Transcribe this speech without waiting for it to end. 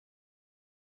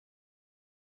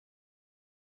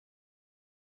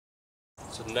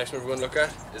So the next move we're going to look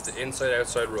at is the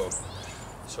inside-outside row.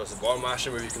 So it's a ball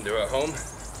mashing move you can do at home.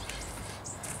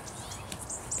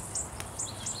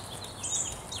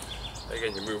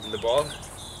 Again, you're moving the ball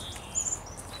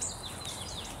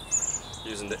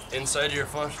using the inside of your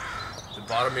foot, the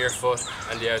bottom of your foot,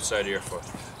 and the outside of your foot.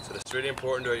 So it's really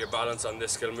important to have your balance on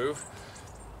this skill move.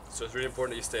 So it's really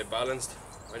important that you stay balanced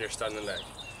on your standing leg.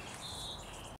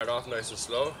 Start off nice and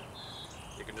slow.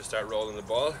 You can just start rolling the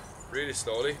ball really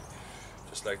slowly,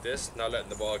 just like this, not letting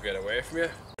the ball get away from you.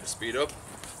 Speed up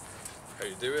how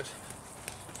you do it.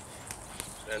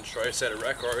 Then try to set a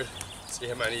record. See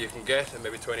how many you can get in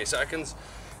maybe 20 seconds.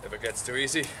 If it gets too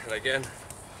easy, and again,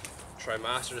 try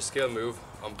master the skill move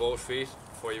on both feet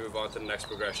before you move on to the next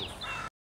progression.